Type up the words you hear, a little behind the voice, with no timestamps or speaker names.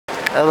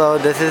Hello,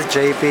 this is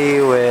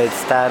JP with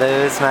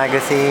Status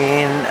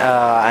Magazine.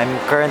 I'm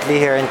currently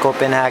here in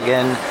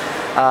Copenhagen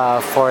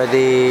for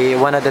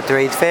one of the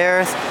trade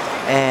fairs,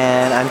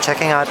 and I'm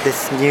checking out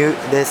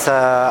this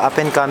up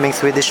and coming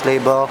Swedish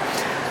label.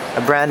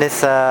 The brand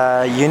is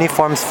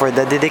Uniforms for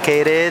the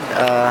Dedicated.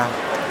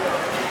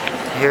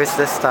 Here's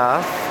the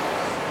stuff,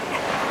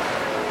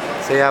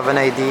 so you have an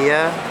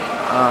idea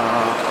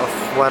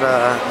of what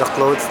the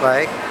clothes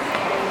like.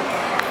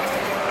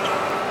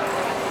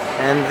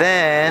 And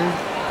then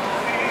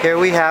here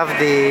we have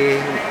the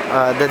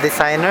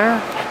designer,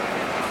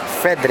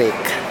 Fredrik.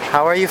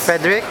 How are you,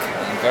 Fredrik?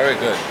 Very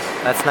good.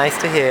 That's nice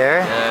to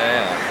hear.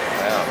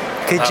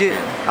 Yeah. Could you?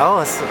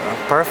 Oh,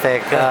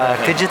 perfect.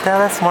 Could you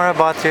tell us more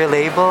about your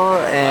label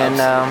and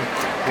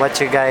what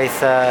you guys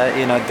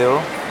do?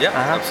 Yeah,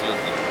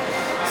 absolutely.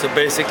 So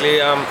basically,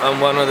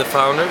 I'm one of the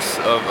founders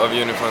of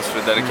Uniforms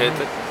for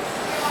Dedicated.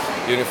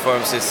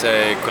 Uniforms is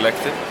a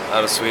collective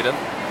out of Sweden.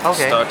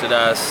 Okay. Started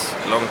as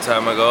a long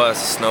time ago as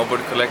a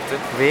snowboard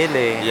collective.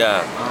 Really?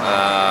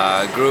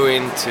 Yeah. Grew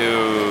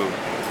into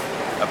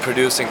a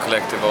producing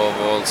collective of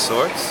all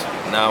sorts.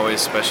 Now we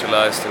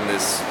specialized in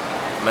this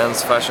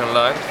men's fashion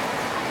line.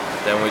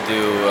 Then we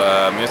do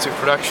music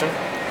production.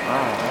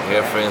 Okay.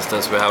 Here, for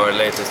instance, we have our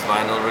latest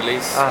vinyl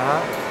release.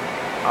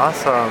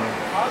 Awesome.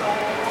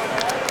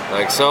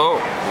 Like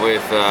so,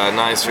 with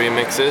nice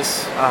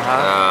remixes.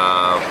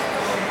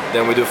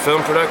 Then we do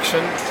film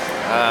production.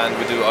 And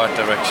we do art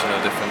direction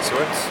of different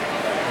sorts.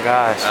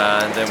 Gosh.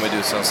 And then we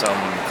do some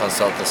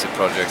consultancy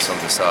projects on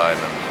design.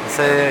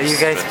 So you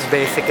guys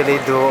basically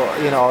do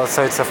all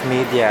sorts of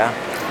media.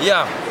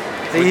 Yeah.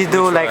 So you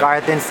do like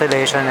art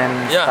installation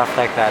and stuff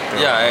like that too.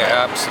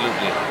 Yeah,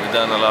 absolutely. We've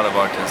done a lot of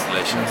art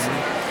installations.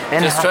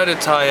 And just try to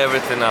tie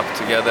everything up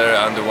together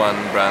under one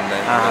brand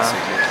name,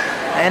 basically.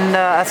 And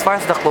as far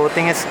as the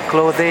clothing is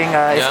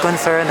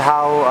concerned,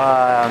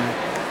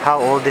 how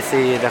old is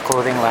the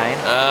clothing line?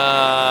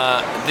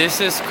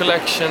 This is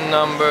collection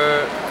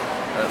number,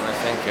 let me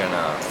think here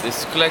now. This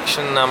is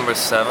collection number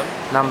 7.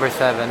 Number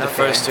 7, okay. The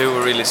first 2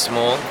 were really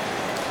small.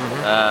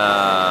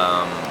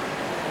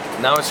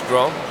 Now it's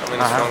grown. I mean,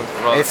 it's grown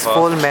rather It's fast.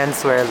 full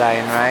menswear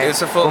line, right?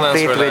 It's a full menswear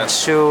line. Complete with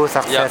shoes,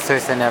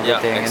 accessories and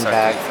everything, and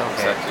bags. Okay.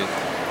 Exactly.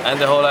 And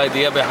the whole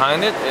idea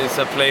behind it is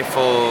a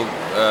playful,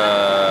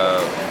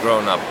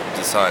 grown-up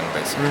design,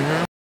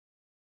 basically.